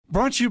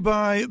Brought to you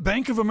by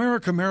Bank of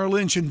America Merrill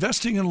Lynch,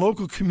 investing in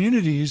local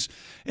communities,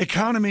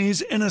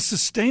 economies, and a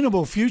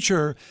sustainable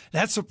future.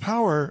 That's the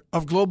power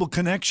of global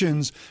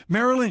connections.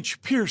 Merrill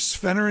Lynch, Pierce,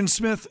 Fenner &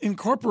 Smith,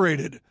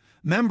 Incorporated.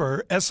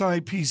 Member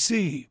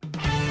SIPC.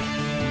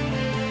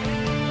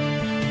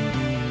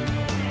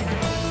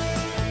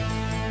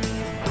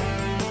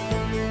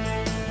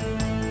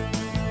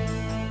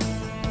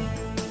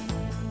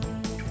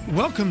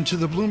 Welcome to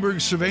the Bloomberg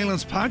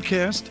Surveillance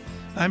Podcast.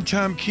 I'm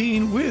Tom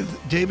Keene with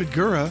David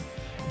Gura.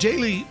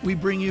 Daily, we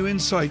bring you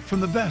insight from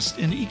the best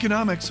in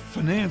economics,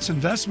 finance,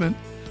 investment,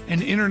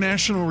 and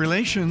international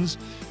relations.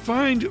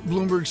 Find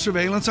Bloomberg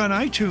Surveillance on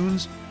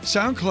iTunes,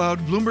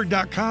 SoundCloud,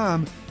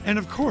 Bloomberg.com, and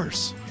of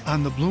course,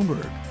 on the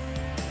Bloomberg.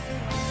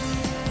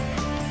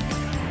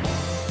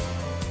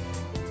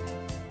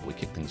 We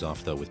kick things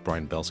off, though, with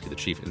Brian Belsky, the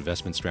Chief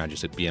Investment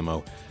Strategist at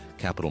BMO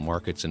Capital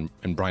Markets. And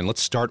Brian,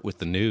 let's start with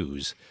the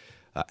news.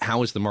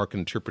 How is the market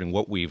interpreting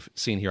what we've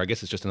seen here? I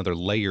guess it's just another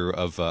layer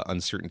of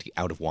uncertainty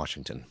out of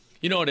Washington.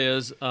 You know what it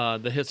is?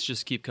 The hits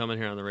just keep coming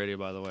here on the radio,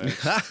 by the way.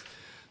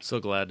 So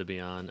glad to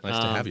be on. Nice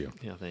to have you.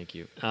 Yeah, thank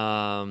you.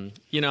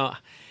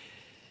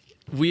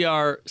 We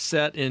are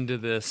set into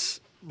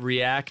this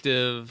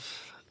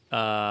reactive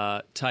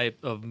type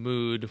of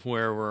mood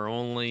where we're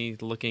only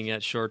looking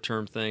at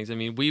short-term things. I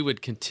mean, we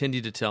would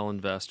continue to tell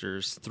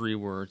investors 3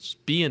 words: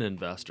 be an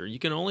investor. You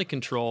can only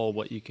control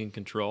what you can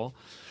control.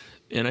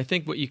 And I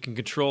think what you can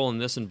control in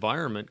this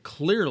environment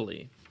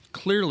clearly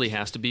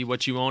has to be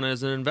what you own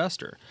as an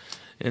investor.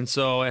 And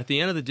so at the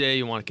end of the day,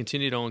 you want to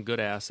continue to own good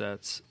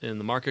assets. And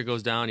the market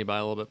goes down, you buy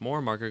a little bit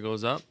more. Market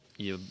goes up,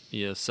 you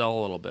sell a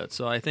little bit.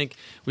 So I think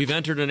we've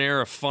entered an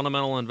era of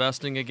fundamental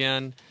investing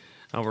again.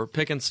 We're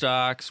picking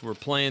stocks, we're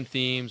playing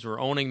themes, we're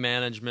owning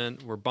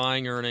management, we're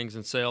buying earnings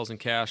and sales and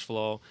cash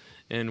flow.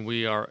 And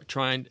we are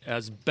trying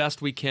as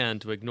best we can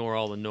to ignore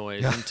all the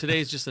noise. And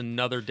today's just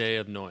another day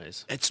of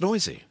noise. It's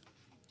noisy.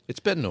 It's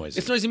been noisy.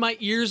 It's noisy. My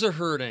ears are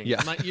hurting.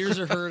 Yeah. My ears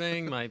are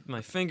hurting.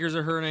 My fingers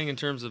are hurting in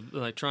terms of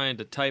like trying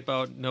to type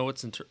out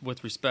notes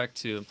with respect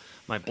to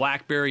my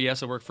BlackBerry.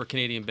 Yes, I work for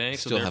Canadian Bank,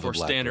 so therefore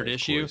standard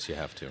issue. Of course, you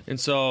have to. And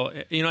so,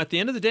 at the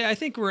end of the day, I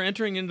think we're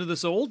entering into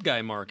this old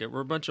guy market. We're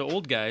a bunch of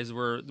old guys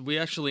where we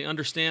actually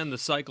understand the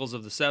cycles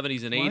of the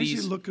 70s and 80s. Why is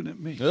he looking at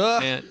me?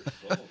 And,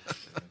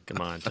 come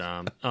on,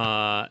 Tom.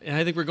 And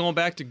I think we're going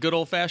back to good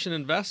old-fashioned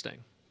investing.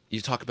 You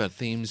talk about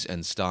themes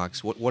and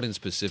stocks. What in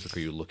specific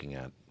are you looking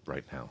at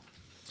right now?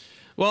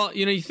 Well,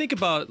 you think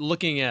about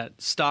looking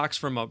at stocks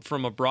from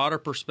a broader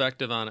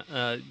perspective on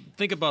it.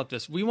 Think about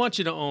this. We want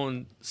you to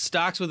own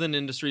stocks within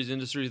industries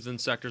within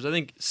sectors. I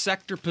think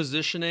sector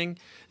positioning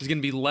is going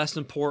to be less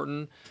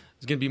important.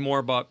 It's going to be more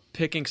about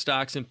picking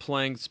stocks and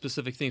playing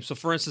specific themes. So,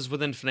 for instance,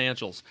 within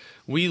financials,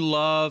 we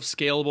love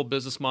scalable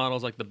business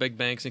models like the big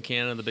banks in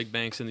Canada, the big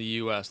banks in the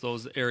U.S.,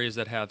 those areas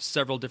that have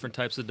several different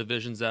types of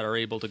divisions that are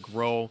able to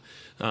grow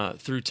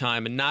through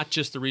time, and not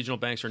just the regional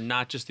banks or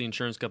not just the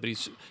insurance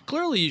companies.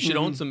 Clearly, you should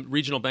own some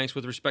regional banks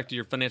with respect to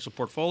your financial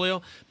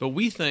portfolio, but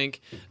we think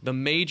the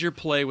major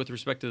play with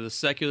respect to the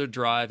secular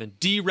drive and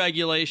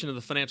deregulation of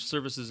the financial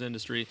services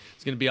industry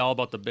is going to be all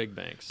about the big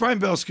banks. Brian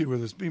Belsky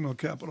with us, BMO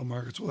Capital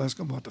Markets. We'll ask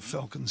him about the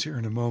Falcons here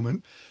in a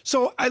moment.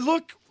 So I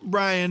look,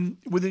 Brian,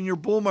 within your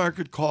bull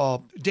market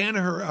call,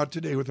 Danaher out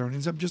today with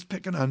earnings. I'm just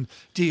picking on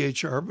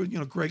DHR,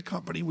 but great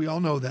company. We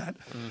all know that.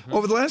 Mm-hmm.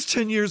 Over the last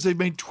 10 years, they've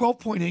made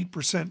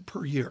 12.8%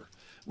 per year.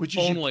 Which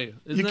is only.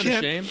 Isn't that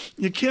a shame?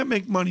 You can't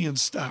make money in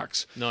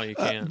stocks. No, you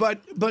can't.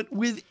 But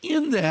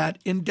within that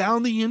and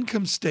down the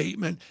income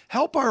statement,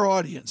 help our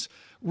audience.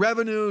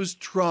 Revenues,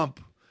 Trump.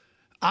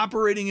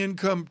 Operating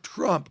income,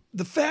 Trump.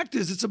 The fact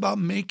is it's about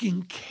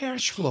making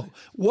cash flow.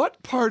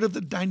 What part of the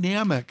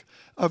dynamic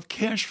of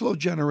cash flow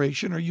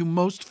generation are you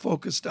most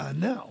focused on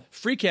now?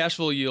 Free cash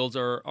flow yields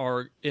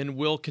are and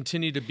will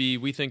continue to be,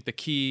 we think, the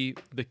key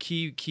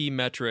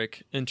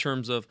metric in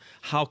terms of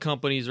how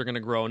companies are going to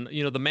grow. And,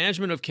 the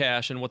management of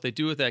cash and what they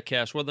do with that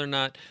cash, whether or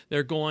not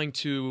they're going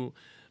to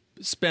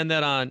spend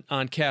that on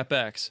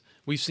CapEx.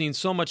 We've seen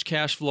so much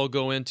cash flow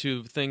go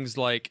into things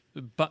like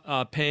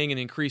paying and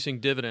increasing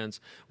dividends.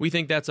 We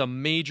think that's a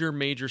major,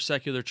 major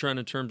secular trend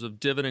in terms of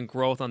dividend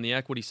growth on the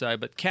equity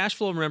side. But cash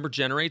flow, remember,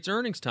 generates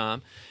earnings,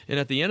 Tom. And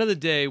at the end of the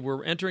day,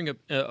 we're entering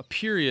a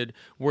period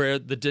where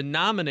the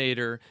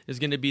denominator is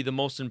going to be the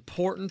most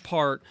important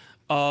part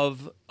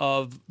of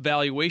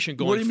valuation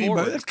going forward. What do you mean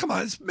by that? Come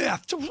on, it's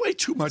math. It's way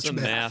too much math.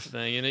 It's a math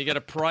thing. You got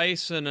a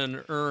price and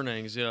an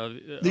earnings.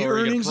 The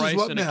earnings is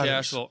what and matters. A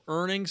cash flow.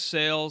 Earnings,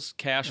 sales,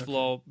 cash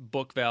flow,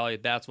 book value.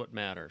 That's what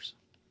matters.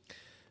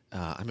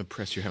 I'm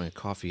impressed you're having a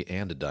coffee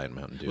and a Diet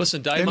Mountain Dew.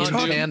 Listen, Diet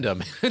Mountain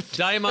Dew.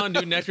 Diet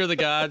Mountain Dew, nectar of the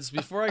gods.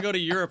 Before I go to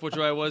Europe, which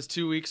I was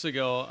 2 weeks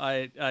ago,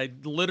 I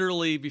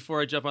literally, before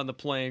I jump on the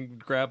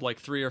plane, grab like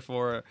 3 or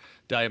 4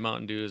 Diet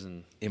Mountain Dews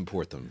and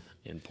import them.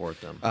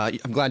 I'm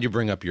glad you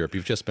bring up Europe.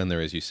 You've just been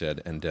there, as you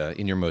said, and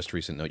in your most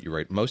recent note, you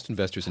write, most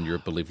investors in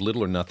Europe believe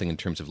little or nothing in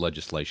terms of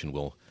legislation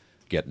will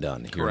get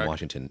done here in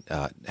Washington.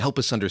 Help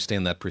us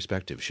understand that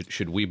perspective.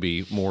 Should we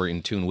be more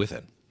in tune with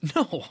it?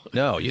 No.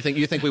 No, you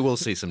think we will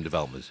see some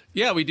developments?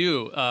 Yeah, we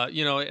do. At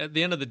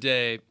the end of the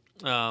day,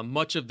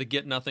 much of the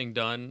get nothing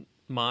done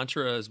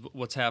mantra is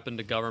what's happened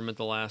to government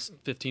the last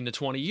 15 to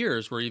 20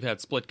 years, where you've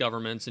had split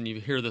governments and you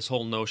hear this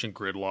whole notion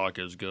gridlock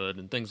is good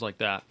and things like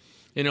that.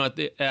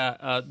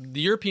 The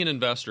European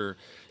investor,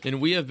 and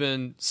we have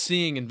been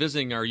seeing and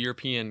visiting our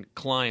European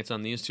clients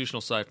on the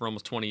institutional side for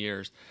almost 20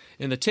 years.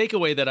 And the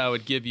takeaway that I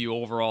would give you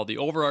overall, the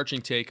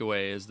overarching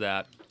takeaway is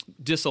that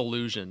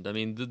disillusioned. I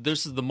mean,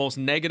 this is the most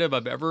negative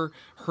I've ever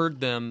heard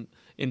them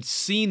and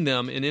seen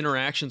them in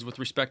interactions with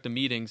respect to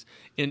meetings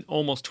in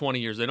almost 20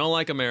 years. They don't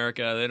like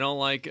America. They don't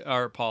like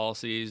our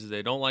policies.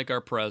 They don't like our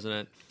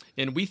president.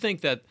 And we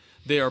think that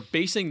they are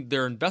basing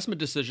their investment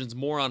decisions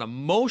more on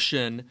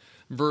emotion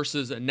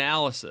versus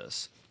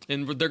analysis.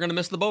 And they're going to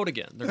miss the boat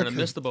again. They're going to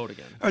miss the boat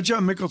again.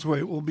 John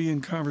Micklethwaite will be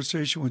in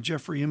conversation with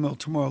Jeffrey Immelt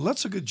tomorrow.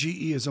 Let's look at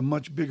GE as a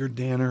much bigger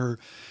Danaher,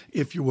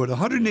 if you would.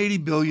 180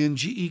 billion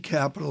GE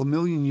capital a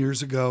million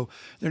years ago.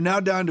 They're now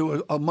down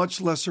to a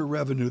much lesser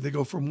revenue. They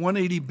go from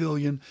 180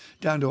 billion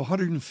down to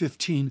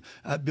 115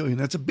 billion.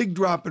 That's a big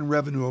drop in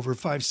revenue over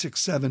 5, 6,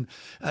 7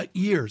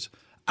 years.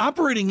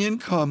 Operating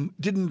income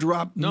didn't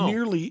drop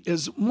nearly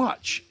as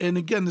much. And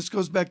again, this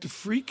goes back to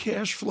free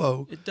cash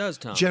flow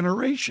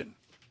generation.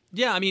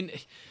 Yeah, I mean,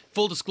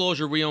 full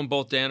disclosure, we own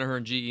both Danaher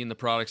and GE and the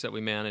products that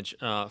we manage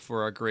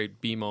for our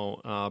great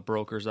BMO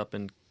brokers up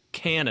in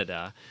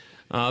Canada.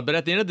 But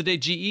at the end of the day,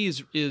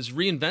 GE is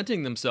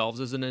reinventing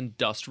themselves as an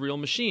industrial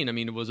machine. I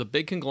mean, it was a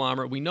big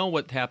conglomerate. We know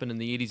what happened in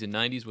the 80s and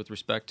 90s with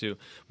respect to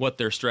what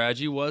their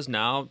strategy was.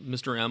 Now,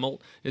 Mr.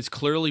 Immelt is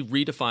clearly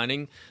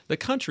redefining the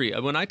country.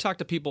 When I talk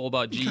to people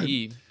about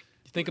GE,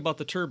 think about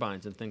the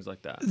turbines and things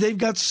like that. They've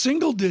got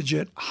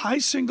high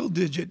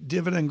single-digit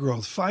dividend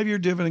growth, 5-year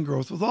dividend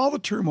growth with all the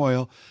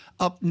turmoil,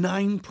 up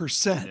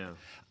 9%. Yeah.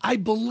 I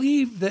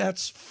believe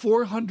that's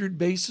 400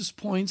 basis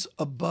points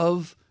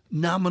above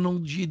nominal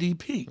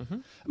GDP. Mm-hmm.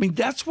 I mean,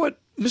 that's what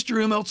Mr.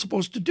 Immelt's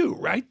supposed to do,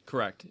 right?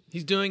 Correct.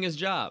 He's doing his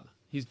job.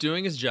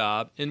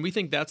 And we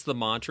think that's the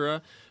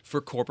mantra for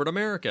corporate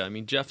America. I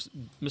mean, Mr.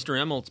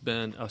 Immelt's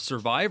been a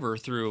survivor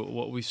through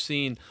what we've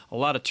seen, a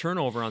lot of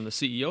turnover on the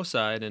CEO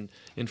side, and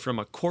from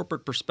a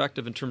corporate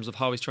perspective in terms of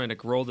how he's trying to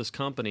grow this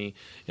company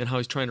and how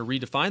he's trying to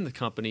redefine the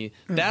company.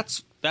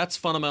 That's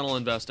fundamental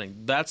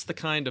investing. That's the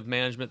kind of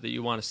management that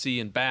you want to see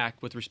and back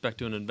with respect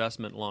to an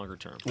investment longer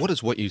term. What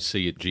does what you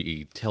see at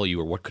GE tell you,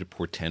 or what could it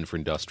portend for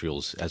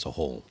industrials as a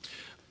whole?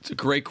 It's a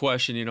great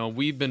question. You know,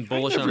 we've been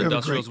bullish on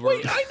industrials.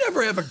 I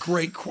never have a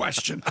great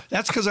question.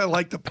 That's because I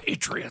like the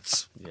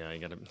Patriots. Yeah, I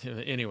got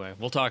to. Anyway,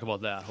 we'll talk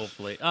about that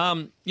hopefully.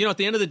 At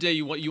the end of the day,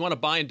 you want to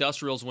buy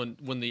industrials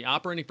when the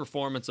operating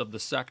performance of the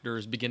sector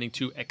is beginning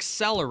to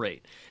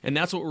accelerate, and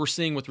that's what we're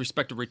seeing with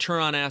respect to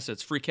return on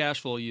assets, free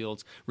cash flow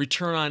yields,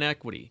 return on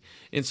equity.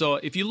 And so,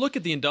 if you look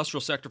at the industrial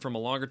sector from a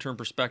longer term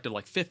perspective,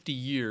 like 50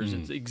 years,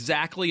 it's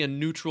exactly a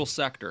neutral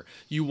sector.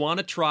 You want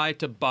to try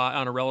to buy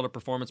on a relative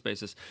performance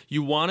basis.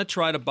 You want to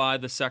try to buy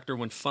the sector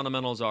when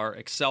fundamentals are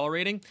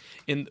accelerating.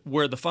 And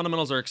where the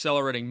fundamentals are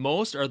accelerating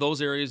most are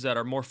those areas that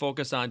are more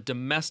focused on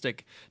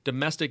domestic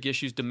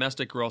issues,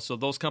 domestic growth. So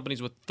those companies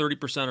with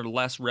 30% or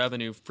less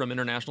revenue from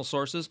international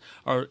sources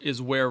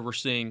is where we're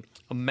seeing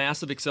a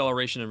massive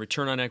acceleration in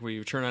return on equity,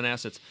 return on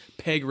assets.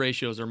 PEG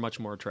ratios are much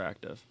more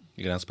attractive.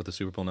 You can ask about the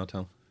Super Bowl now,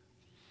 Tom?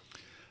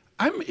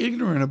 I'm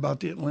ignorant about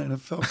the Atlanta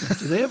Falcons.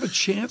 Do they have a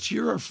chance?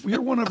 You're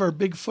one of our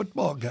big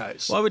football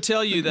guys. Well, I would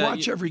tell you that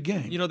watch every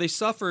game. You know, they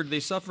suffered.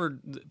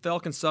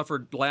 Falcons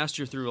suffered last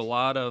year through a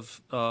lot of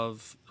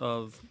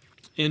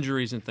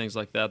injuries and things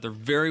like that. They're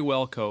very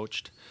well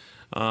coached.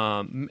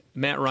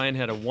 Matt Ryan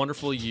had a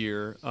wonderful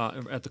year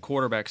at the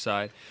quarterback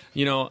side.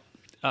 You know,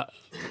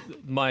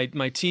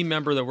 my team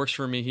member that works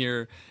for me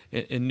here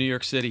in New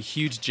York City,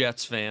 huge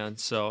Jets fan.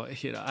 So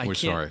we're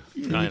sorry. I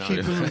know.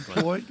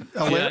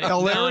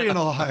 Alarian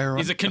will hire him.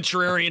 He's a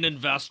contrarian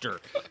investor.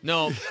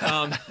 No,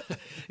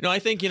 I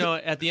think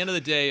at the end of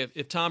the day,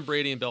 if Tom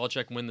Brady and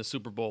Belichick win the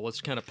Super Bowl,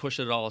 let's kind of push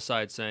it all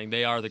aside, saying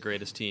they are the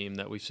greatest team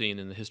that we've seen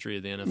in the history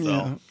of the NFL.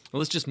 Yeah. Well,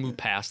 let's just move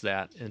past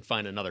that and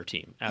find another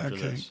team after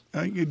this.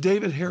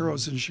 David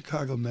Harrow's in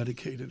Chicago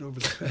medicated over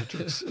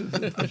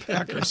the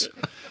Packers.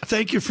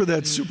 Thank you for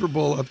that Super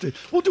Bowl update.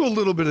 We'll do a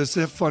little bit of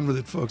have fun with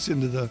it, folks,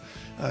 into the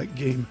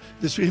game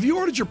this week. Have you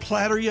ordered your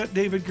platter yet,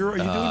 David Gurr? Are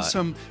you doing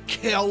some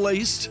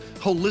kale-laced,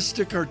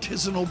 holistic,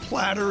 artisanal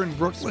platter in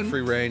Brooklyn?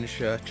 Free-range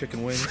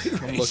chicken wings.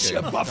 I'm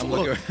looking.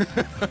 Buffalo.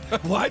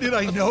 Why did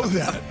I know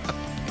that?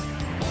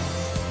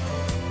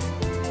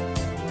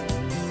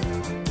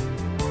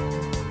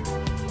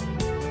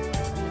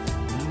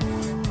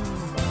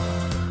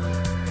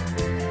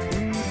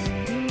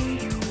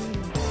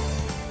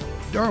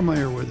 Dara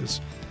Maher with us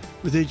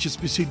with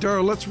HSBC.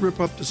 Dara, let's rip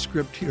up the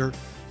script here.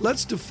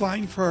 Let's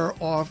define for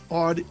our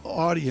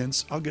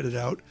audience, I'll get it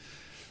out,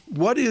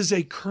 what is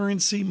a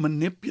currency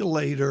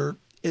manipulator,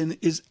 and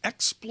is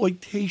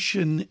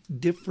exploitation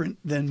different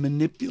than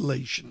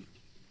manipulation?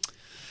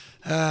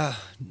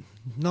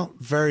 Not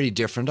very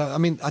different. I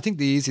mean, I think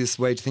the easiest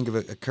way to think of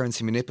a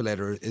currency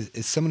manipulator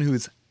is someone who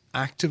is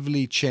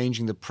actively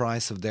changing the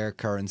price of their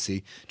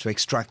currency to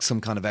extract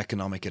some kind of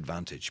economic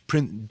advantage.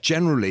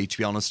 Generally, to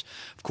be honest,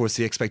 of course,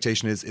 the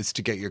expectation is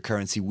to get your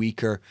currency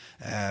weaker,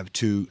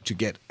 to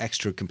get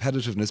extra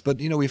competitiveness. But,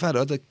 we've had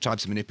other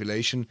types of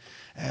manipulation.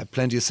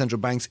 Plenty of central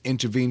banks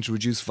intervene to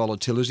reduce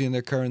volatility in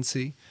their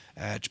currency,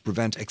 to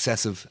prevent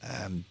excessive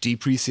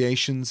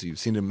depreciations. You've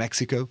seen it in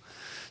Mexico.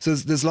 So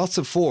there's lots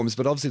of forms,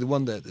 but obviously the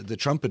one that the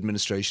Trump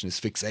administration is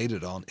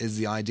fixated on is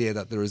the idea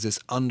that there is this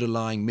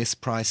underlying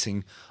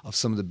mispricing of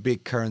some of the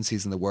big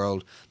currencies in the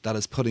world that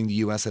is putting the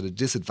US at a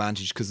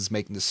disadvantage because it's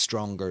making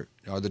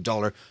the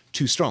dollar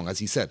too strong. As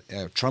he said,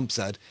 Trump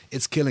said,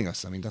 it's killing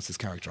us. I mean, that's his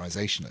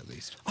characterization at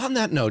least. On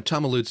that note,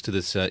 Tom alludes to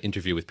this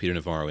interview with Peter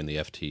Navarro in the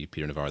FT.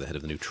 Peter Navarro, the head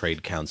of the new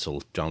Trade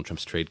Council, Donald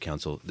Trump's Trade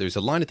Council. There's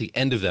a line at the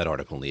end of that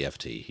article in the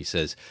FT. He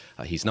says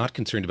he's not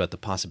concerned about the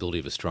possibility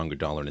of a stronger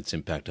dollar and its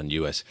impact on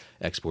U.S.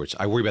 exports.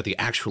 I worry about the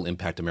actual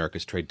impact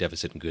America's trade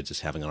deficit in goods is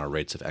having on our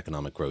rates of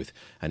economic growth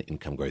and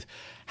income growth.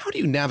 How do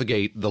you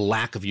navigate the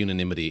lack of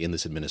unanimity in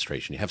this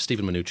administration? You have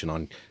Stephen Mnuchin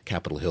on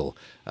Capitol Hill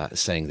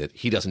saying that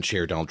he doesn't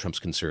share Donald Trump's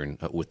concern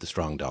with the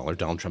strong dollar.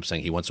 Donald Trump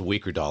saying he wants a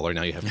weaker dollar.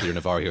 Now you have Peter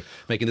Navarro here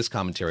making this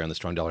commentary on the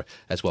strong dollar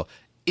as well.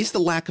 Is the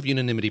lack of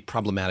unanimity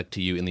problematic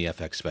to you in the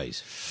FX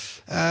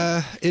space?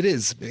 It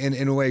is,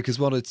 in a way, because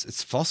what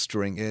it's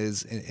fostering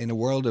is, in a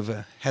world of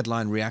a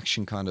headline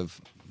reaction kind of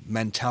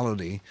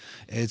mentality,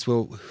 it's,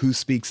 well, who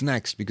speaks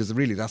next? Because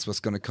really that's what's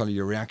going to color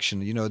your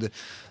reaction.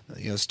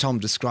 As Tom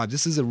described,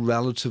 this is a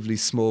relatively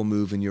small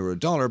move in euro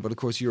dollar, but of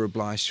course you're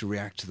obliged to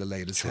react to the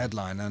latest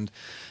headline. And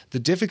the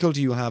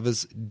difficulty you have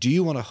is, do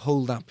you want to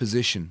hold that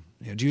position?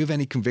 Do you have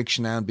any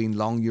conviction now in being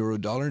long euro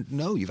dollar?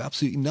 No, you've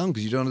absolutely none,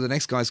 because you don't know the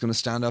next guy's going to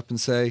stand up and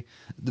say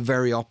the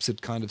very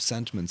opposite kind of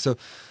sentiment. So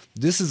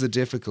this is a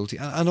difficulty.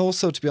 And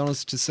also, to be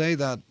honest, to say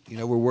that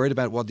we're worried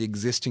about what the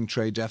existing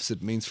trade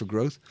deficit means for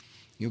growth.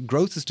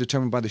 Growth is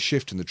determined by the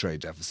shift in the trade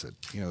deficit.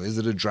 Is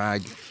it a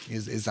drag?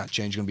 Is that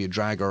change going to be a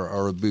drag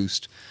or a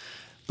boost?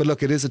 But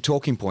look, it is a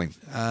talking point.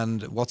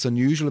 And what's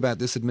unusual about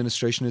this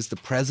administration is the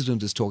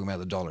president is talking about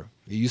the dollar.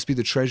 It used to be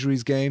the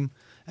Treasury's game.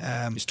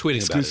 He's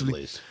tweeting about it, at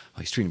least.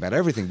 He's tweeting about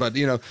everything. But,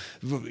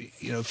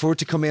 for it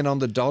to come in on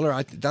the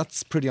dollar,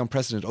 that's pretty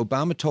unprecedented.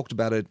 Obama talked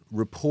about it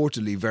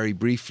reportedly very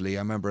briefly,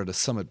 I remember, at a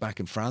summit back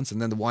in France.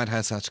 And then the White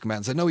House had to come out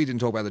and say, no, he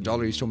didn't talk about the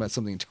dollar. He's talking about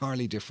something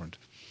entirely different.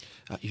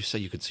 You say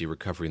you could see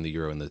recovery in the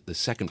euro in the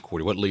second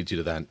quarter. What leads you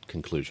to that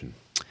conclusion?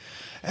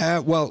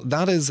 Well,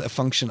 that is a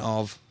function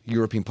of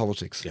European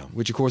politics,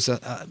 which, of course, are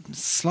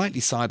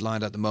slightly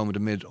sidelined at the moment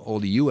amid all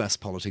the US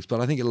politics,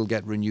 but I think it'll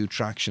get renewed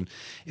traction.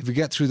 If we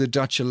get through the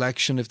Dutch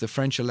election, if the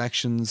French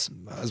elections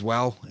as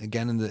well,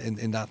 again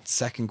in that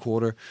second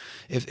quarter,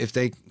 if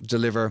they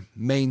deliver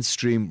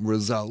mainstream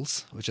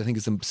results, which I think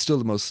is still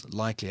the most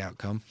likely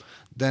outcome,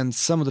 then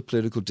some of the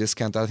political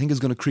discount that I think is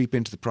going to creep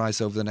into the price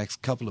over the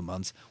next couple of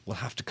months will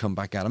have to come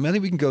back out. I mean, I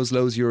think we can go as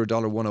low as euro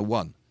dollar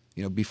 101,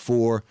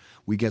 before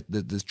we get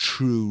the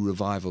true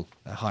revival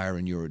higher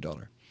in euro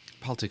dollar.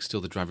 Politics still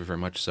the driver, very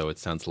much so, it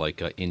sounds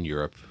like, in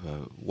Europe.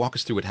 Walk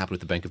us through what happened with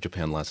the Bank of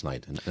Japan last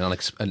night.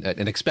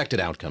 An expected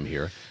outcome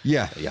here.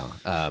 Yeah.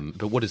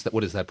 But what does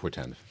that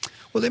portend?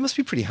 Well, they must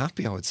be pretty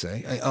happy, I would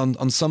say,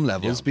 on some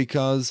levels,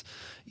 because,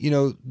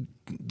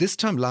 this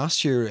time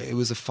last year, it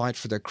was a fight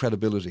for their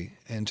credibility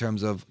in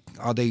terms of,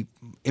 are they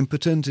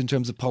impotent in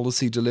terms of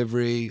policy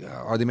delivery?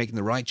 Are they making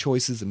the right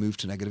choices, the move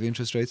to negative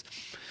interest rates?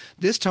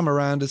 This time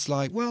around, it's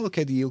like, well,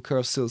 okay, the yield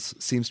curve still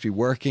seems to be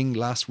working.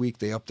 Last week,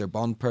 they upped their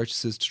bond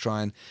purchases to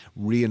try and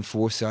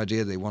reinforce the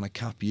idea they want to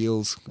cap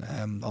yields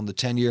on the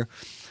 10-year.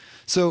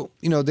 So,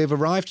 they've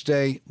arrived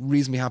today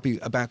reasonably happy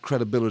about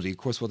credibility. Of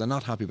course, what they're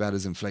not happy about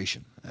is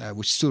inflation,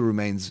 which still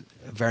remains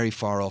very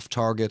far off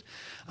target.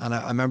 And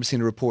I remember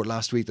seeing a report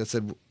last week that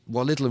said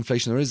what little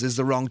inflation there is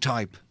the wrong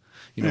type.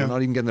 We're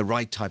not even getting the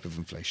right type of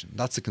inflation.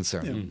 That's a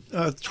concern.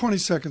 20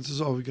 seconds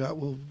is all we got.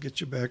 We'll get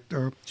you back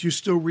there. Do you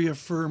still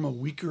reaffirm a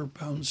weaker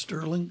pound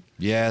sterling?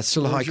 Yeah,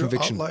 still a high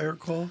conviction. Outlier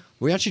call?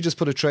 We actually just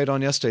put a trade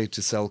on yesterday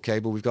to sell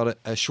cable. We've got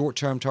a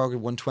short-term target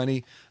of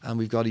 120, and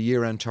we've got a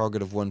year-end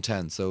target of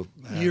 110. So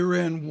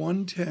year-end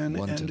 110,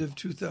 end of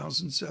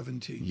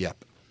 2017.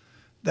 Yep.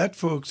 That,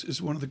 folks,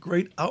 is one of the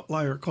great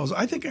outlier calls.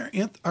 I think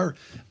our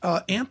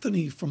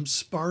Anthony from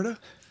Sparta,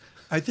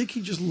 I think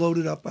he just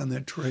loaded up on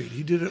that trade.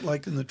 He did it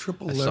like in the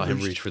triple leverage. I saw him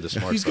reach for the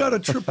smartphone. He's got a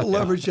triple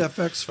leverage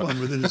FX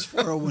fund within his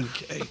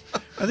 401k.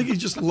 I think he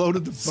just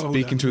loaded the boat.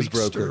 Speaking to his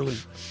broker. Sterling.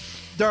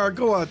 Dara,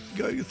 go out.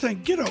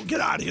 Get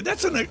out of here.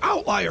 That's an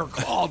outlier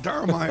call,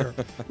 Dara Maher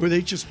with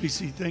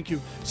HSBC. Thank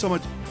you so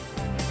much.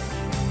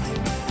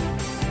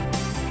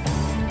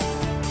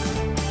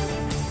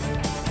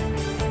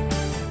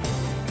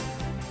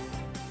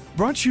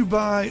 Brought to you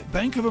by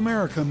Bank of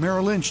America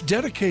Merrill Lynch,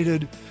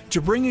 dedicated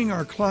to bringing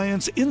our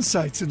clients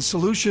insights and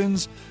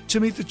solutions to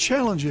meet the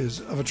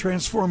challenges of a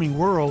transforming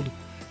world.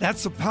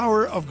 That's the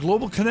power of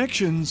global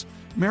connections.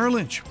 Merrill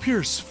Lynch,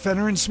 Pierce,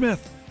 Fenner &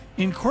 Smith,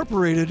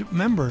 Incorporated,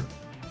 member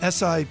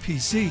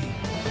SIPC.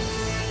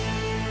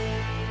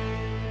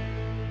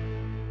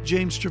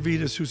 James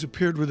Trevitas, who's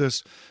appeared with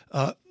us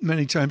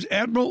many times.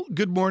 Admiral,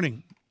 good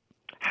morning.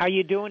 How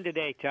you doing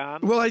today, Tom?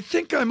 Well, I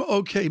think I'm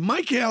okay.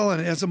 Mike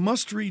Allen has a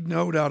must-read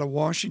note out of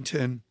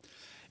Washington,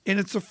 and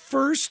it's the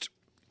first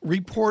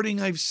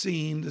reporting I've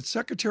seen that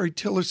Secretary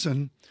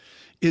Tillerson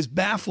is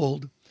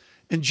baffled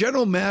and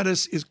General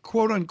Mattis is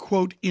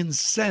quote-unquote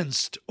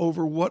incensed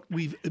over what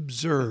we've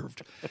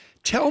observed.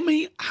 Tell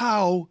me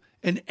how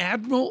an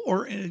admiral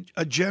or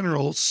a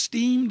general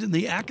steamed in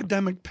the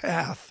academic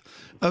path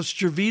of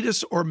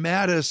Stavridis or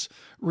Mattis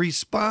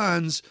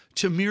responds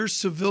to mere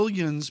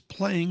civilians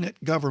playing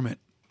at government.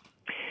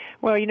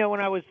 Well, when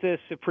I was the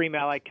Supreme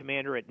Allied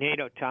Commander at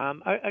NATO,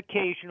 Tom,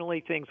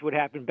 occasionally things would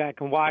happen back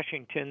in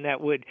Washington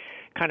that would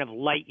kind of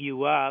light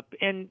you up,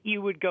 and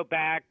you would go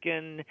back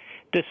and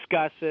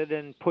discuss it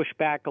and push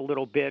back a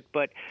little bit.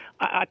 But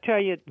I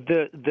tell you,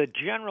 the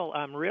general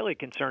I'm really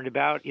concerned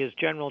about is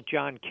General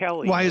John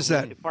Kelly. Why is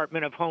that? The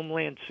Department of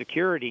Homeland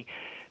Security.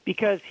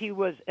 Because he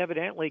was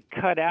evidently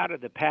cut out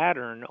of the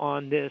pattern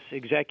on this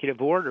executive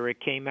order.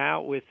 It came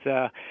out with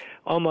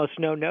almost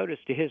no notice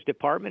to his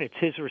department. It's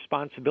his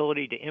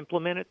responsibility to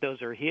implement it.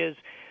 Those are his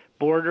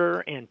border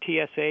and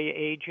TSA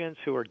agents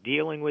who are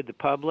dealing with the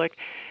public.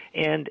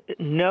 And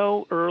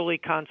no early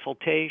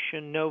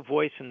consultation, no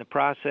voice in the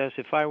process.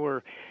 If I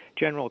were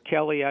General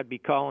Kelly, I'd be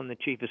calling the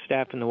Chief of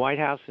Staff in the White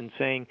House and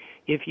saying,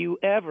 if you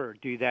ever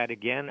do that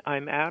again,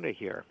 I'm out of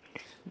here.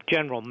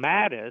 General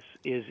Mattis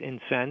is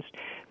incensed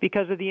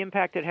because of the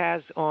impact it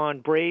has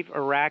on brave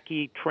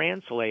Iraqi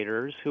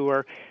translators who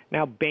are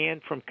now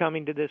banned from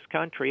coming to this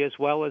country, as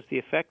well as the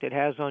effect it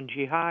has on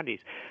jihadis.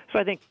 So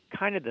I think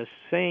kind of the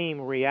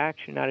same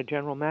reaction out of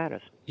General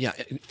Mattis. Yeah,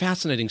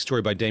 fascinating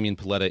story by Damian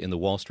Paletta in the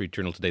Wall Street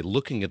Journal today,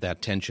 looking at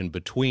that tension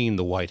between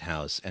the White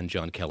House and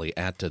John Kelly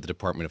at the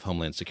Department of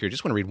Homeland Security.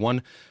 Just want to read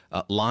one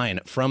line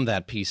from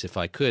that piece, if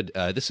I could.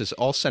 This is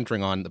all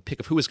centering on the pick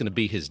of who is going to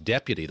be his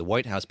deputy. The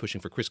White House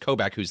pushing for Chris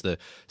Kobach, who's the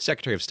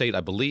Secretary of State,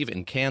 I believe,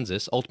 in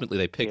Kansas. Ultimately,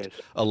 they picked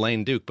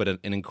Elaine Duke. But an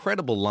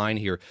incredible line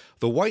here.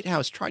 The White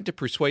House tried to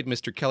persuade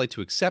Mr. Kelly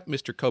to accept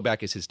Mr.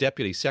 Kobach as his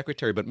deputy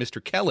secretary, but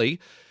Mr. Kelly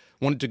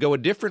wanted to go a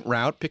different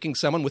route, picking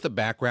someone with a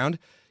background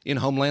in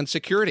Homeland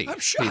Security. I'm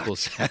shocked. People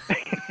say.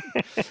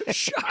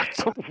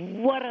 Shocked.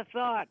 What a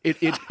thought.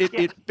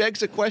 It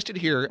begs a question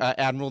here,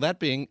 Admiral, that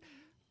being,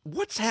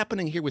 what's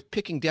happening here with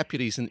picking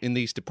deputies in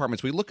these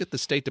departments? We look at the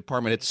State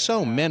Department, it's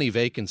so many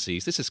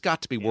vacancies. This has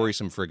got to be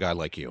worrisome for a guy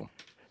like you.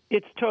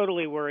 It's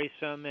totally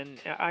worrisome,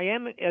 and I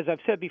am, as I've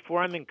said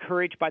before, I'm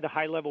encouraged by the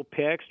high-level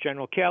picks,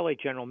 General Kelly,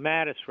 General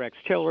Mattis, Rex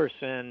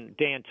Tillerson,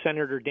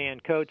 Senator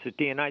Dan Coates at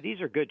DNI.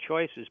 These are good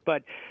choices,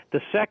 but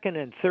the second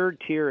and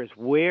third tier is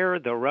where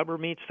the rubber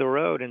meets the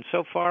road, and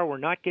so far we're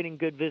not getting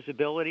good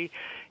visibility,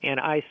 and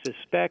I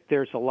suspect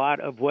there's a lot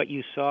of what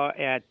you saw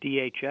at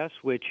DHS,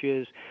 which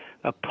is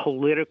a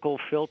political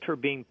filter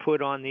being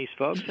put on these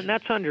folks, and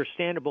that's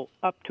understandable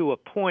up to a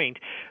point.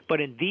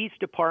 But in these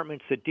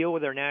departments that deal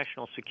with our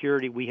national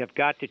security, we have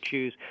got to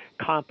choose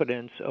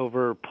competence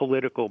over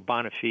political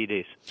bona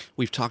fides.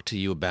 We've talked to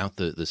you about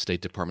the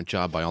State Department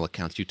job. By all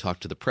accounts, you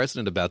talked to the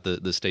President about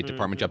the State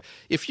Department job.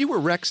 If you were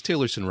Rex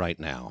Tillerson right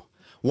now,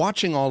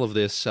 watching all of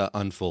this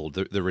unfold,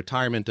 the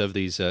retirement of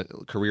these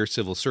career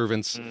civil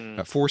servants,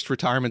 forced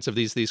retirements of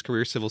these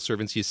career civil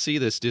servants, you see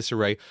this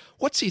disarray.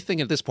 What's he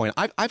thinking at this point?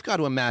 I've got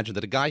to imagine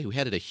that a guy who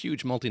headed a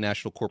huge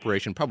multinational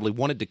corporation probably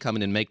wanted to come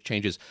in and make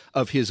changes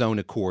of his own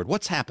accord.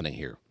 What's happening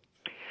here?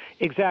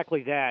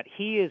 Exactly that.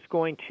 He is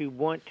going to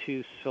want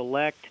to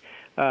select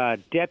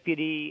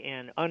deputy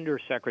and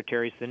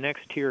undersecretaries, the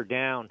next tier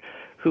down,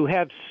 who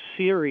have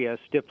serious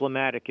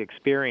diplomatic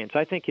experience.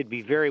 I think he'd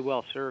be very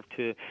well served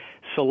to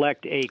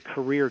select a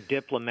career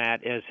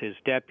diplomat as his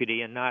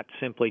deputy and not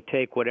simply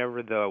take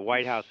whatever the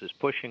White House is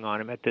pushing on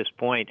him at this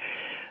point.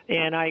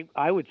 And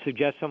I would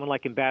suggest someone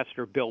like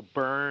Ambassador Bill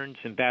Burns,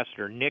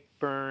 Ambassador Nick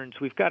Burns.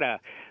 We've got a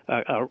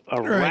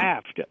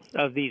raft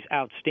of these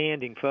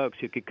outstanding folks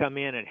who could come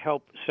in and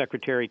help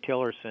Secretary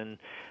Tillerson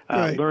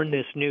learn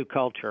this new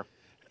culture.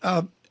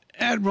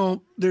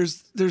 Admiral,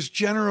 there's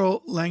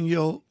General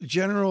Langiel,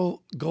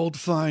 General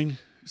Goldfein,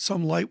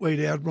 some lightweight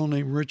admiral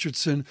named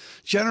Richardson,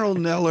 General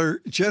Neller,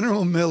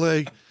 General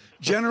Milley,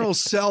 General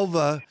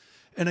Selva,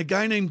 and a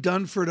guy named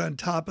Dunford on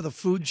top of the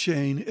food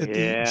chain at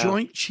the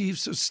Joint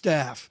Chiefs of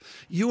Staff.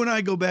 You and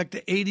I go back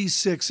to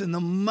 86 and the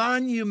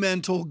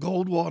monumental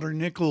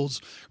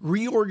Goldwater-Nichols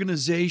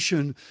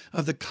reorganization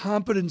of the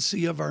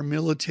competency of our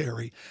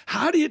military.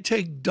 How do you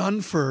take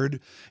Dunford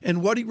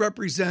and what he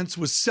represents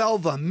with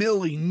Selva,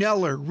 Milley,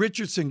 Neller,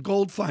 Richardson,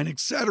 Goldfein,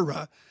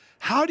 etc.?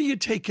 How do you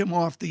take him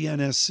off the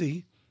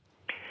NSC?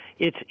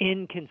 It's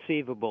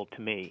inconceivable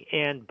to me.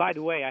 And by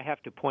the way, I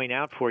have to point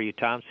out for you,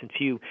 Tom, since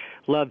you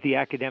love the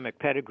academic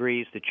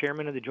pedigrees, the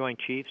chairman of the Joint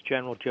Chiefs,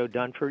 General Joe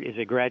Dunford, is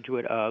a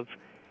graduate of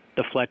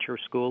the Fletcher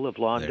School of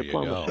Law and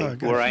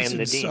Diplomacy, where I am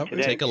the dean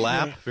today. Take a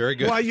lap. Yeah. Very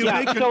good. Why you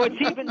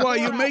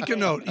make a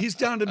note. He's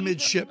down to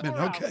midshipman.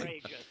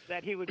 Okay.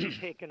 That he would be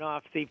taken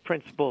off the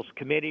principals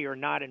committee or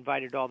not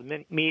invited to all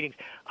the meetings.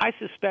 I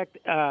suspect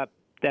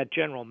that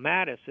General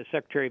Mattis, the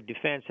Secretary of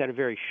Defense, had a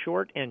very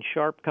short and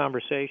sharp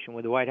conversation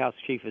with the White House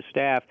Chief of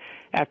Staff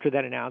after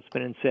that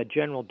announcement and said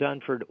General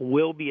Dunford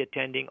will be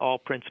attending all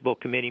principal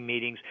committee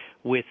meetings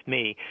with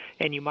me.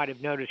 And you might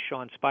have noticed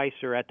Sean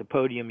Spicer at the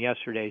podium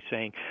yesterday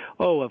saying,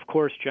 oh, of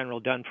course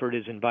General Dunford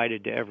is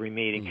invited to every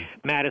meeting.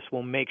 Mattis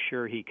will make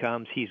sure he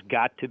comes. He's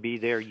got to be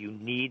there. You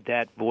need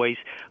that voice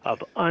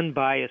of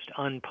unbiased,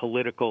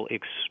 unpolitical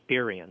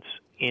experience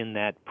in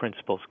that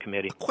principals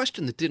committee. A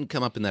question that didn't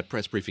come up in that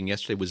press briefing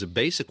yesterday was a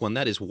basic one.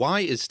 That is, why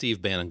is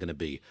Steve Bannon going to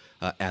be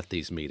at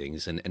these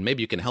meetings? And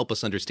maybe you can help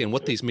us understand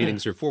what these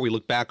meetings are for. We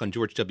look back on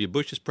George W.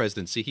 Bush's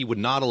presidency. He would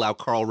not allow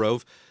Karl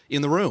Rove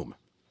in the room.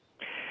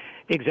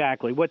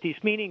 Exactly. What these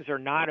meetings are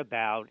not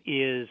about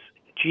is,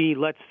 gee,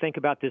 let's think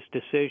about this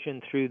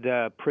decision through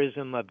the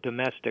prism of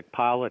domestic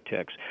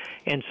politics.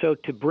 And so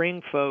to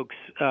bring folks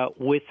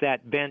with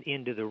that bent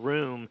into the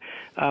room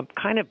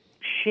kind of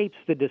shapes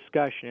the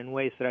discussion in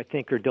ways that I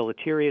think are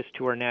deleterious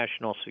to our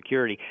national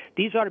security.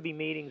 These ought to be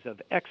meetings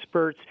of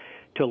experts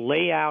to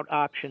lay out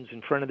options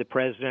in front of the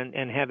president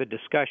and have a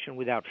discussion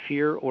without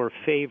fear or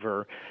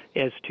favor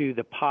as to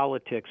the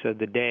politics of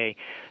the day.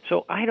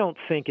 So I don't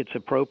think it's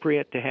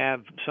appropriate to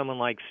have someone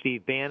like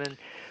Steve Bannon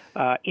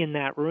in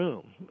that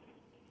room.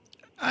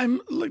 I'm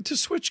like to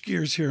switch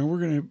gears here,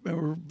 and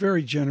we're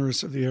very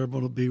generous of the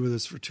Airboat to be with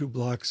us for 2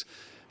 blocks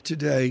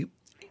today.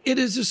 It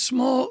is a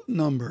small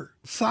number,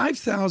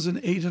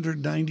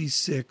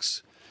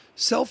 5,896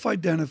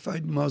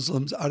 self-identified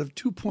Muslims out of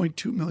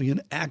 2.2 million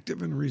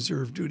active and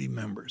reserve duty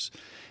members.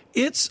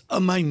 It's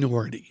a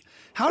minority.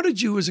 How did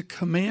you, as a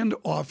command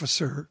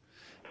officer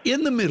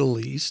in the Middle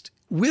East,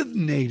 with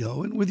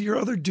NATO and with your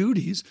other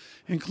duties,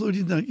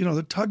 including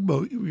the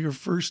tugboat, your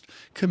first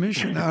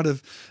commission out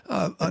of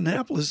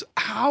Annapolis,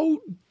 how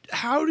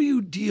do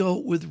you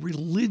deal with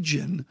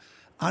religion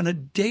on a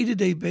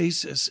day-to-day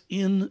basis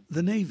in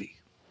the Navy?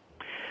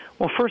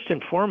 Well, first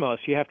and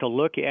foremost, you have to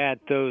look at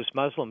those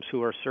Muslims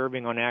who are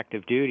serving on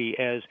active duty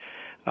as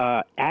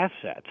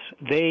assets.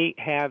 They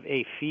have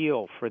a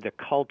feel for the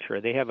culture.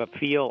 They have a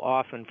feel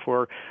often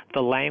for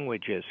the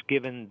languages,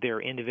 given their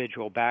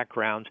individual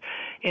backgrounds.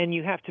 And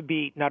you have to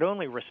be not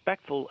only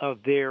respectful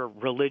of their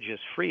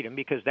religious freedom,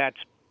 because that's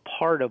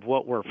part of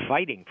what we're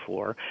fighting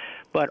for,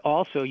 but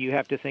also you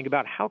have to think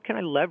about how can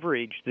I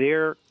leverage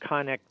their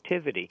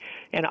connectivity.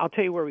 And I'll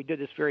tell you where we did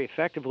this very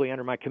effectively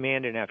under my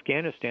command in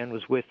Afghanistan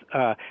was with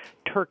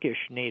Turkish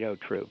NATO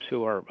troops,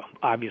 who are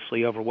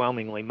obviously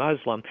overwhelmingly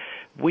Muslim.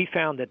 We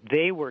found that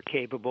they were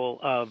capable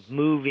of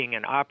moving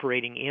and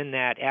operating in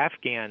that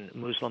Afghan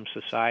Muslim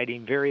society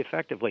very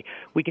effectively.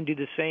 We can do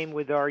the same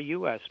with our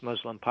U.S.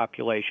 Muslim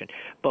population,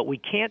 but we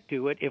can't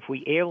do it if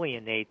we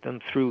alienate them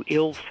through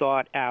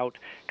ill-thought-out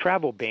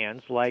travel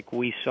bans like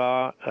we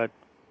saw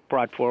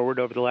brought forward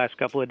over the last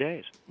couple of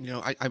days.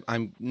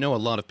 I know a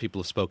lot of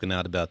people have spoken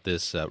out about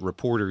this,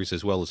 reporters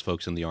as well as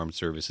folks in the armed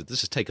services.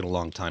 This has taken a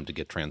long time to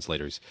get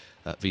translators'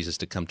 visas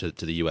to come to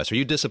the U.S. Are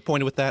you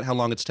disappointed with that, how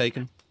long it's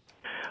taken?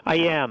 I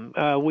am.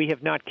 We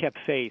have not kept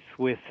faith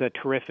with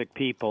terrific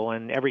people,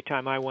 and every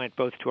time I went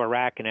both to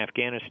Iraq and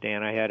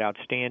Afghanistan, I had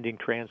outstanding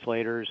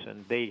translators,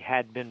 and they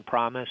had been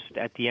promised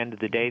at the end of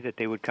the day that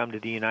they would come to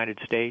the United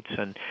States,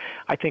 and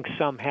I think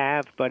some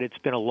have, but it's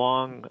been a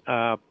long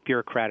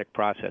bureaucratic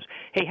process.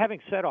 Hey, having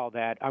said all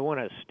that, I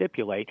want to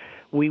stipulate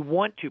we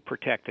want to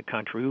protect the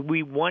country.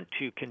 We want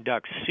to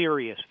conduct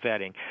serious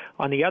vetting.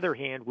 On the other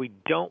hand, we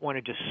don't want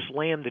to just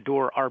slam the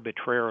door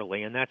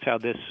arbitrarily, and that's how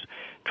this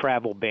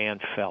travel ban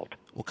felt.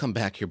 We'll come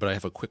back here, but I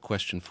have a quick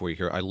question for you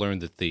here. I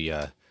learned that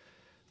the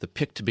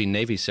pick to be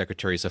Navy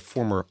Secretary is a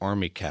former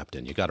Army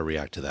captain. You got to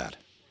react to that.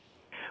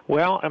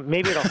 Well,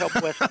 maybe it'll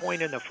help West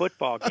Point in the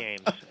football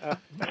games.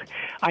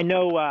 I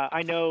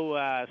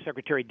know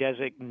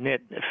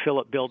Secretary-designate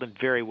Philip Bilden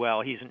very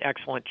well. He's an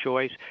excellent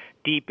choice,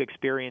 deep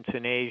experience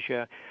in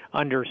Asia,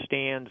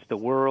 understands the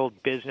world,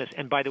 business.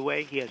 And by the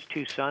way, he has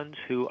 2 sons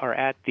who are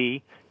at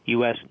the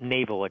U.S.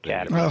 Naval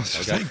Academy. Oh,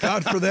 thank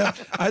God for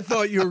that. I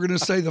thought you were going to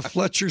say the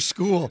Fletcher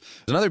School.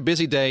 Another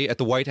busy day at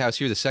the White House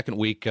here, the second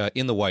week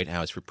in the White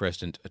House for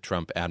President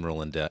Trump,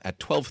 Admiral. And at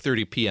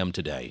 12:30 p.m.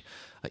 today,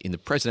 in the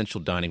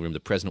presidential dining room, the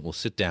president will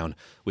sit down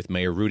with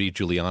Mayor Rudy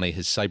Giuliani,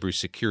 his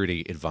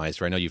cybersecurity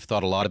advisor. I know you've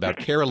thought a lot about,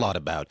 care a lot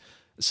about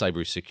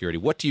cybersecurity.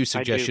 What do you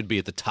suggest should be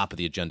at the top of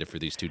the agenda for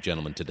these 2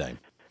 gentlemen today?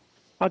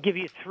 I'll give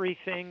you 3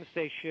 things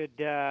they should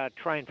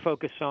try and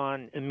focus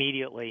on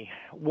immediately.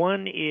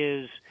 One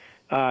is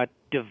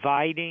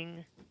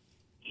dividing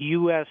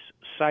U.S.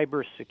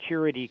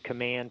 Cybersecurity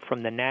Command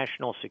from the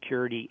National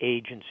Security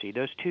Agency.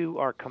 Those 2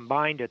 are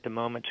combined at the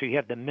moment, so you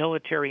have the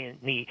military and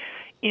the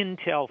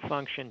intel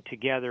function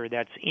together.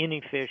 That's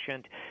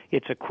inefficient.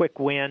 It's a quick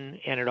win,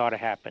 and it ought to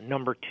happen.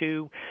 Number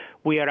 2,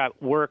 we ought to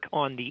work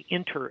on the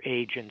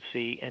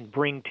interagency and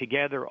bring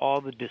together all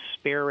the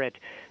disparate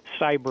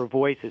cyber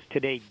voices.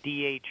 Today,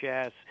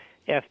 DHS,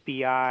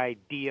 FBI,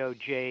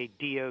 DOJ,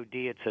 DOD,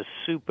 it's a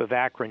soup of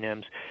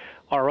acronyms,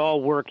 are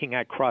all working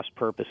at cross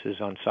purposes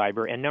on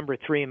cyber. And number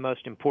three, and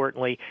most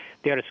importantly,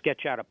 they ought to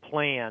sketch out a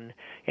plan.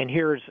 And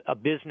here's a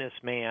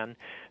businessman.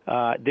 They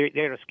ought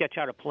to sketch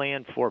out a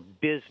plan for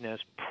business,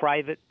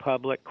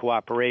 private-public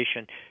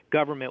cooperation.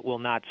 Government will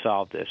not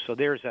solve this. So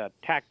there's a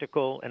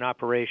tactical, an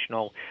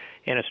operational,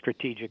 and a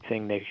strategic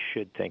thing they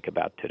should think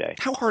about today.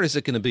 How hard is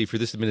it going to be for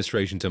this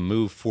administration to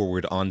move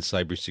forward on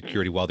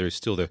cybersecurity while there's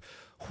still the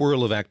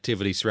whirl of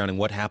activity surrounding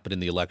what happened in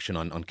the election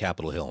on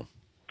Capitol Hill?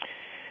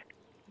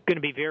 Going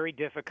to be very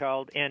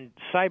difficult. And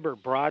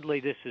cyber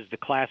broadly, this is the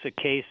classic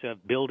case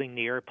of building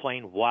the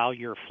airplane while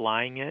you're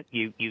flying it.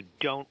 You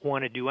don't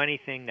want to do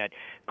anything that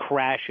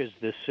crashes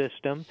the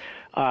system.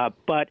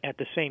 But at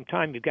the same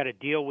time, you've got to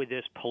deal with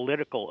this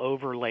political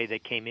overlay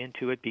that came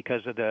into it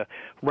because of the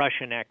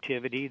Russian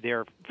activity,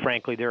 their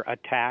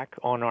attack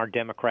on our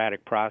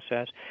democratic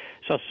process.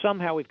 So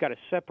somehow we've got to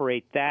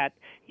separate that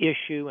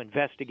issue,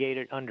 investigate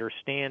it,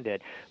 understand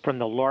it, from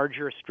the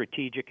larger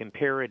strategic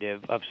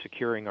imperative of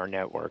securing our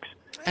networks.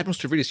 Admiral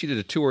Stavridis, you did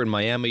a tour in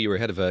Miami. You were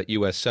head of a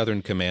U.S.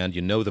 Southern Command.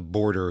 You know the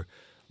border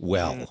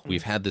well. Mm-hmm.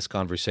 We've had this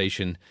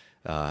conversation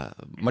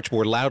much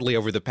more loudly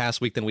over the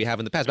past week than we have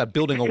in the past about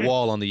building a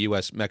wall on the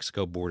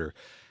U.S.-Mexico border.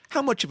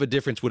 How much of a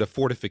difference would a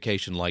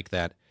fortification like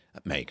that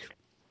make?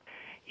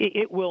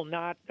 It will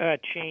not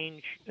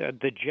change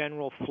the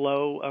general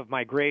flow of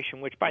migration,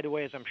 which, by the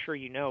way, as I'm sure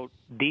you know,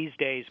 these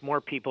days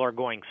more people are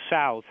going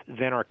south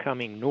than are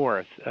coming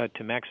north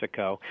to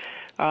Mexico.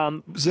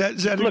 Does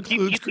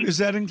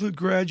that include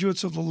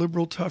graduates of the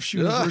liberal Tufts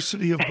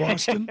University of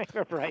Boston?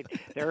 Right.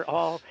 They're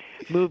all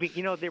moving.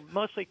 You know, they're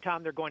mostly,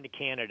 Tom, they're going to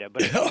Canada,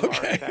 but they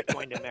are, in fact,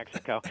 going to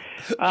Mexico.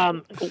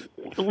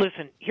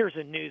 Listen, here's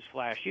a news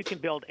flash. You can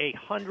build a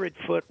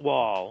 100-foot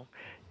wall,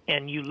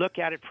 and you look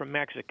at it from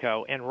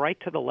Mexico, and right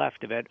to the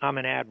left of it, I'm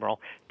an admiral,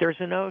 there's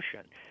an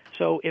ocean.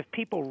 So if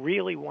people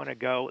really want to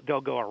go,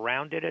 they'll go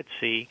around it at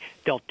sea,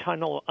 they'll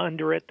tunnel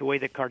under it the way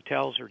the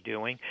cartels are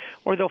doing,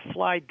 or they'll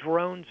fly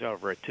drones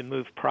over it to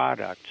move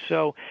product.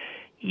 So,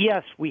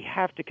 yes, we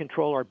have to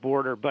control our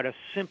border, but a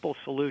simple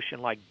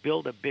solution like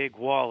build a big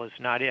wall is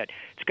not it.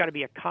 It's got to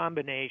be a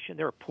combination.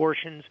 There are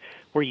portions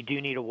where you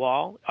do need a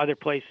wall. Other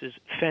places,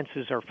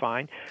 fences are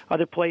fine.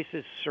 Other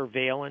places,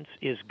 surveillance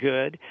is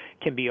good,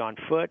 can be on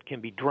foot,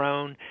 can be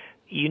drone.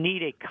 You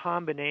need a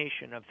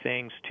combination of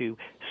things to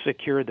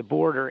secure the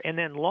border. And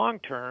then long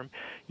term,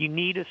 you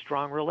need a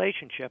strong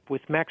relationship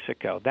with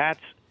Mexico.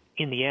 That's,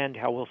 in the end,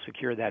 how we'll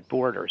secure that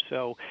border.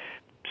 So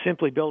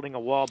simply building a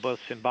wall both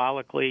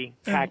symbolically,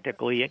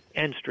 tactically,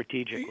 and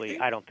strategically,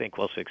 I don't think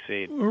will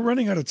succeed. We're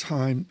running out of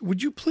time.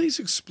 Would you please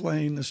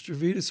explain the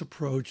Stavridis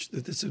approach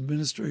that this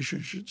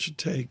administration should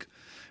take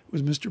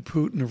with Mr.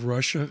 Putin of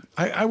Russia?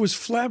 I was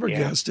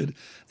flabbergasted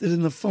that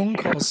in the phone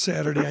call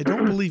Saturday, I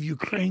don't believe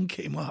Ukraine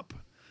came up.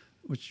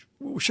 Which,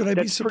 should I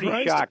be surprised? That's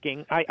pretty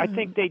shocking. I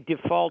think they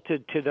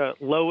defaulted to the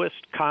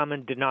lowest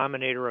common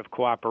denominator of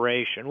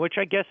cooperation, which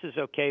I guess is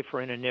okay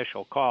for an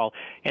initial call,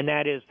 and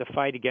that is the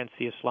fight against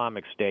the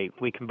Islamic State.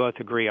 We can both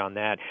agree on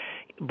that.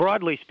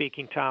 Broadly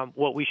speaking, Tom,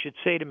 what we should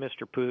say to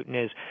Mr. Putin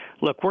is,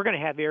 look, we're going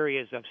to have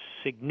areas of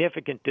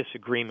significant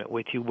disagreement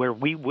with you where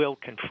we will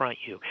confront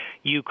you.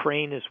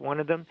 Ukraine is one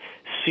of them.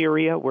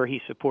 Syria, where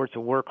he supports a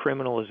war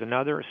criminal, is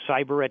another.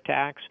 Cyber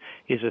attacks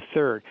is a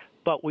third.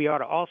 But we ought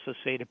to also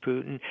say to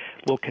Putin,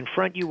 we'll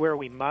confront you where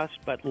we must,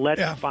 but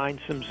let's find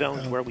some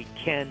zones where we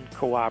can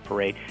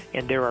cooperate,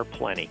 and there are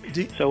plenty.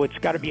 So it's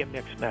got to be a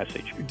mixed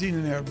message. Dean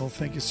and Admiral,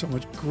 thank you so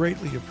much.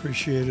 Greatly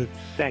appreciated.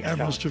 Thanks,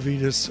 Admiral Tom.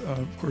 Stavridis,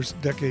 of course,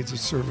 decades of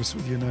service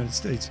with the United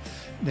States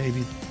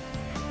Navy.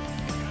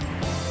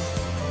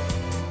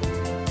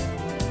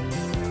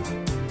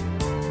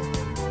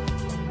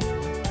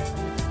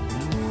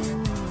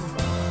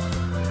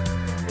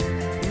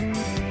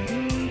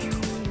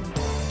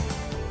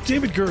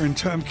 David Gurr and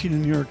Tom Keene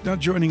in New York. Now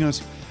joining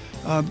us,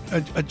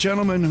 a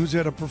gentleman who's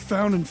had a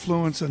profound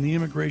influence on the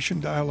immigration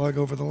dialogue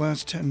over the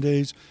last 10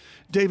 days,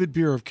 David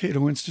Beer of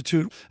Cato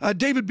Institute.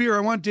 David Beer,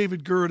 I want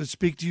David Gurr to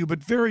speak to you, but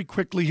very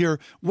quickly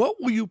here,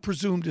 what will you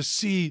presume to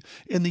see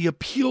in the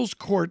appeals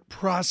court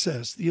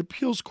process,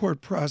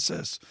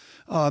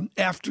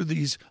 after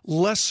these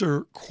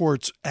lesser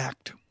courts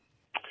act?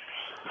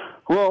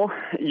 Well,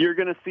 you're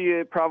going to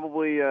see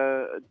probably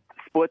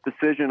split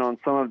decision on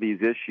some of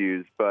these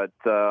issues, but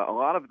a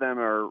lot of them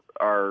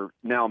are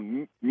now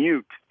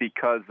mute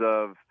because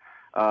of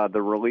the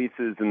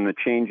releases and the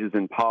changes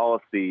in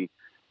policy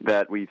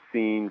that we've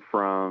seen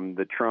from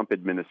the Trump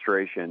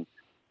administration.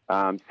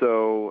 We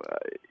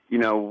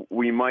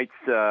might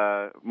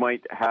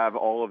have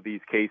all of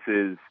these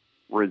cases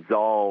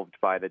resolved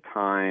by the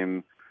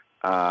time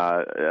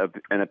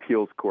an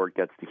appeals court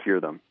gets to hear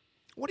them.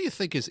 What do you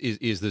think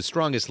is the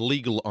strongest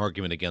legal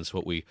argument against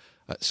what we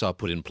saw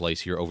put in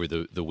place here over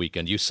the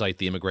weekend? You cite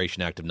the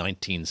Immigration Act of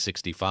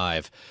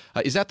 1965.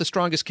 Is that the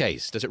strongest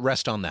case? Does it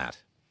rest on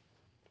that?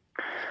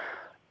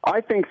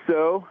 I think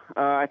so.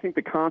 I think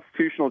the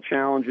constitutional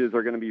challenges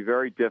are going to be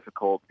very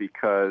difficult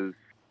because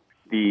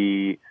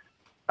the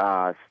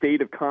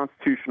state of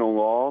constitutional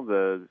law,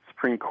 the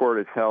Supreme Court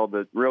has held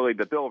that really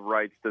the Bill of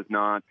Rights does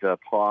not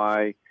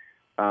apply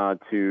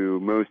to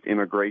most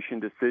immigration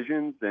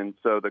decisions. And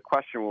so the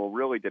question will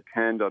really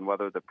depend on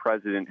whether the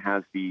president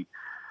has the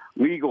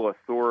legal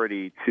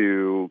authority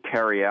to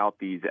carry out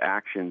these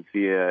actions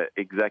via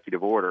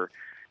executive order.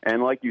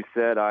 And like you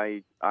said,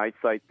 I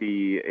cite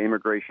the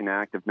Immigration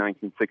Act of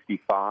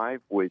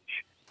 1965, which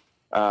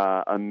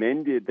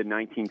amended the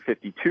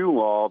 1952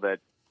 law that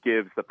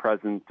gives the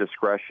president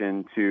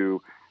discretion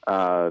to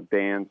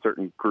ban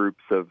certain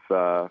groups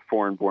of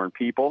foreign-born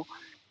people.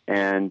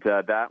 And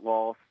that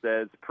law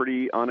says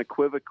pretty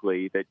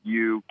unequivocally that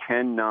you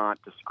cannot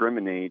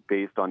discriminate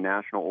based on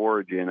national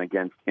origin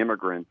against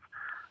immigrants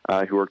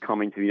who are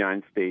coming to the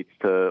United States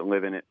to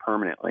live in it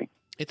permanently.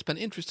 It's been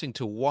interesting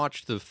to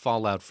watch the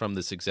fallout from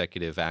this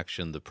executive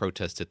action, the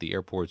protests at the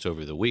airports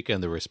over the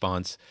weekend, the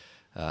response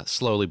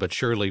slowly but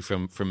surely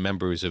from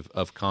members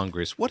of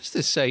Congress. What does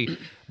this say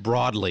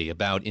broadly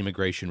about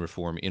immigration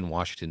reform in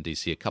Washington,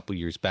 D.C.? A couple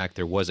years back,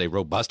 there was a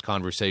robust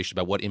conversation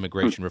about what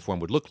immigration reform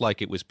would look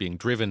like. It was being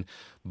driven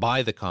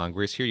by the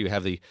Congress. Here you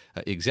have the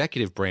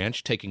executive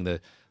branch taking the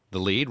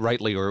lead,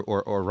 rightly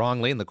or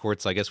wrongly, and the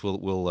courts, I guess,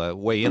 will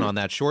weigh in on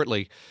that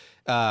shortly.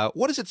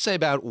 What does it say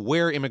about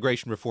where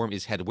immigration reform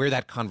is headed, where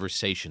that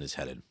conversation is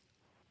headed?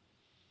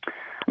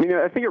 I mean,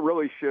 I think it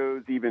really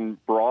shows even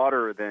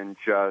broader than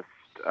just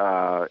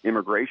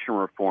immigration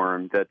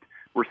reform that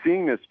we're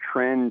seeing this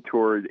trend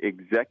toward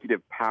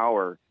executive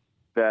power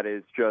that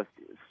is just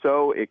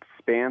so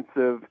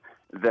expansive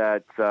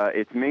that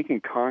it's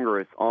making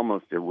Congress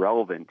almost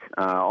irrelevant.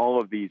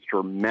 All of these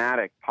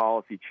dramatic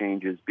policy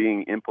changes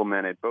being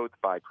implemented both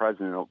by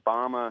President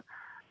Obama,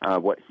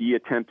 what he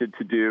attempted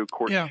to do,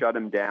 courts shut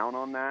him down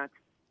on that,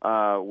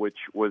 which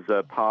was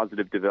a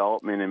positive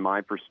development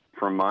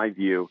from my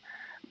view.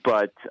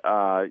 But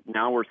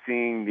now we're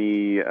seeing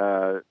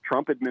the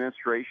Trump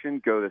administration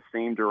go the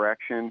same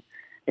direction.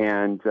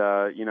 And,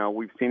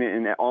 we've seen it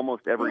in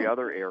almost every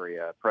other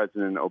area.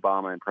 President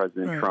Obama and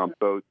President Trump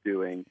both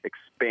doing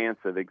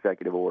expansive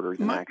executive orders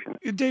and action.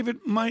 David,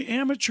 my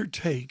amateur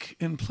take,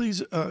 and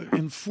please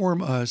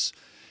inform us,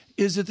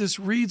 is that this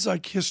reads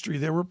like history.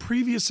 There were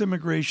previous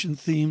immigration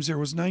themes. There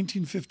was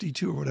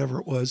 1952 or whatever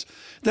it was.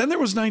 Then there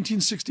was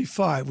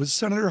 1965 with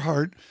Senator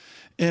Hart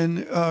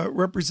and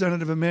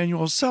Representative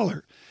Emanuel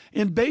Seller.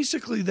 And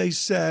basically they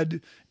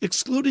said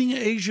excluding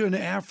Asia and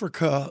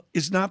Africa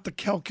is not the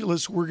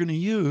calculus we're going to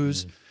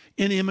use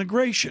in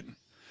immigration.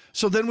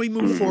 So then we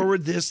move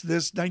forward, this,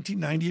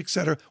 1990, et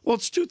cetera. Well,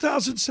 it's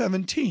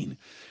 2017.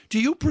 Do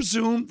you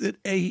presume that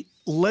a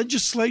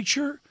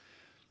legislature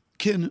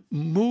can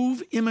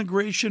move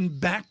immigration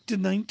back to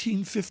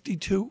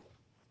 1952?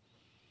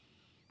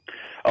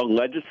 A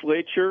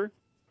legislature,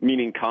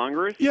 meaning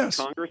Congress? Yes.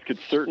 Congress could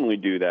certainly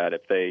do that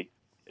if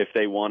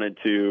they wanted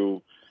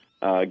to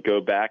go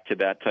back to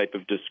that type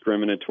of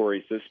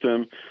discriminatory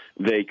system.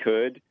 They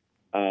could,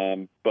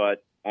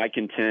 but I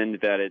contend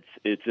that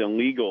it's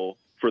illegal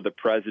for the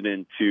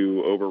president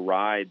to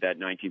override that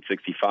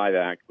 1965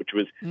 Act, which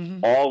was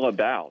all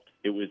about.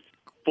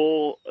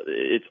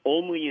 Its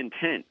only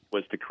intent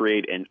was to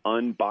create an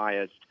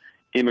unbiased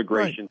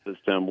immigration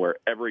system where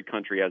every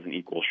country has an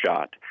equal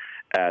shot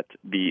at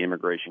the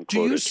immigration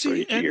quotas for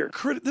each year.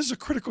 This is a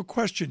critical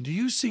question. Do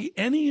you see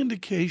any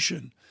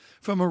indication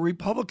from a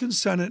Republican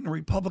Senate and a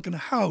Republican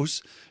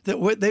House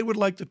that they would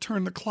like to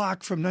turn the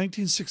clock from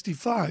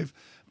 1965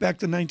 back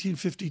to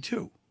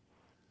 1952?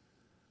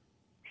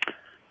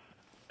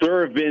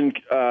 There have been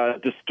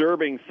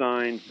disturbing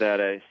signs that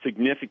a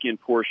significant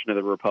portion of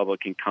the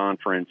Republican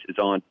conference is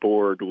on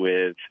board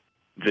with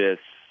this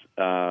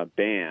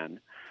ban.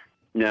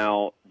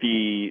 Now,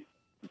 the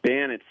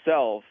ban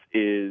itself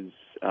is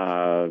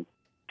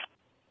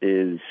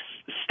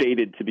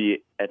stated to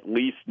be at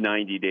least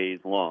 90 days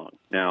long.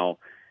 Now,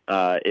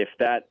 if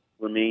that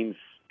remains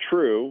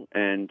true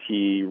and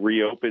he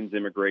reopens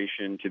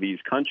immigration to these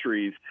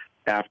countries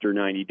after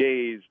 90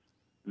 days,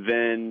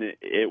 then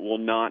it will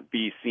not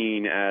be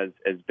seen as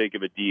big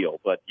of a deal.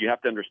 But you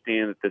have to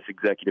understand that this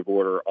executive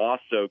order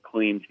also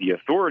claims the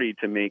authority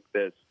to make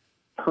this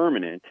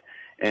permanent.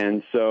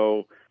 And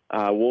so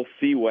we'll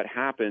see what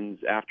happens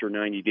after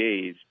 90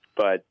 days.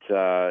 But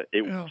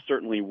it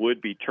certainly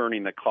would be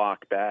turning the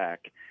clock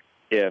back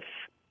if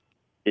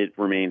it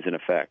remains in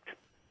effect.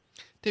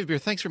 David Beer,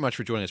 thanks very much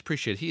for joining us.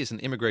 Appreciate it. He is an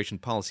immigration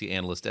policy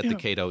analyst at the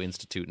Cato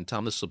Institute. And,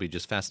 Tom, this will be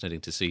just fascinating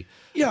to see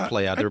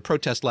play out. There were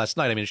protests last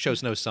night. I mean, it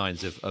shows no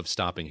signs of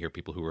stopping here,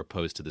 people who were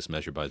opposed to this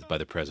measure by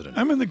the president.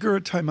 I'm in the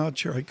Gura timeout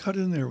chair. I cut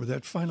in there with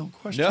that final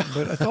question.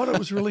 But I thought it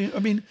was really,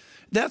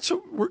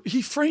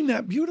 he framed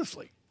that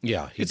beautifully.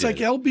 Yeah, it's like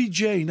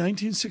LBJ,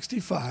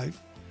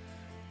 1965.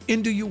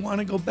 And do you want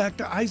to go back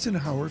to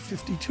Eisenhower,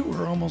 52,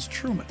 or almost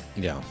Truman?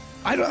 Yeah.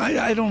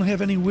 I don't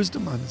have any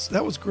wisdom on this.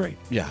 That was great.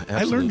 Yeah, absolutely.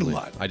 I learned a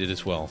lot. I did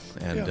as well.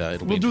 And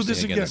it'll be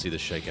interesting again to see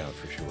this shake out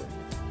for sure.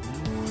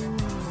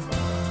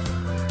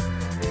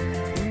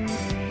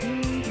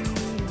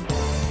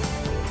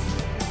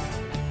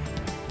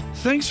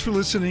 Thanks for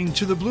listening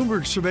to the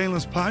Bloomberg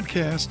Surveillance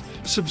Podcast.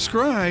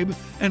 Subscribe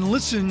and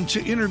listen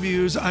to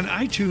interviews on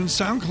iTunes,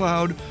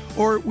 SoundCloud,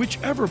 or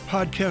whichever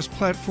podcast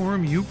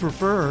platform you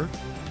prefer.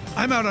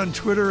 I'm out on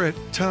Twitter at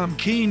Tom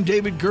Keene.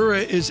 David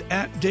Gura is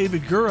at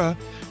David Gura.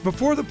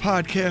 Before the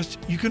podcast,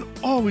 you can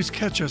always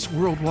catch us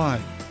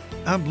worldwide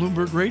on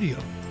Bloomberg Radio.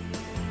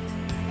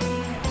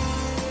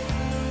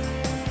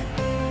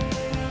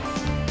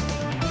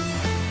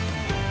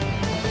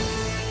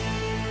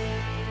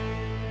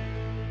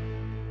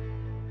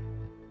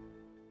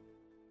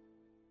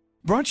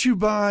 Brought to you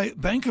by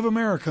Bank of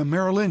America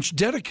Merrill Lynch,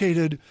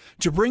 dedicated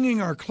to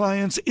bringing our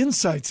clients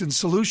insights and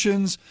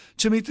solutions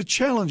to meet the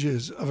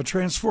challenges of a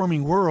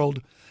transforming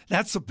world.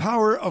 That's the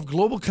power of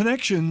global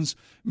connections.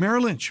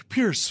 Merrill Lynch,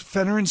 Pierce,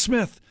 Fenner &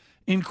 Smith,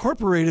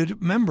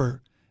 Incorporated,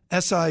 member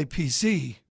SIPC.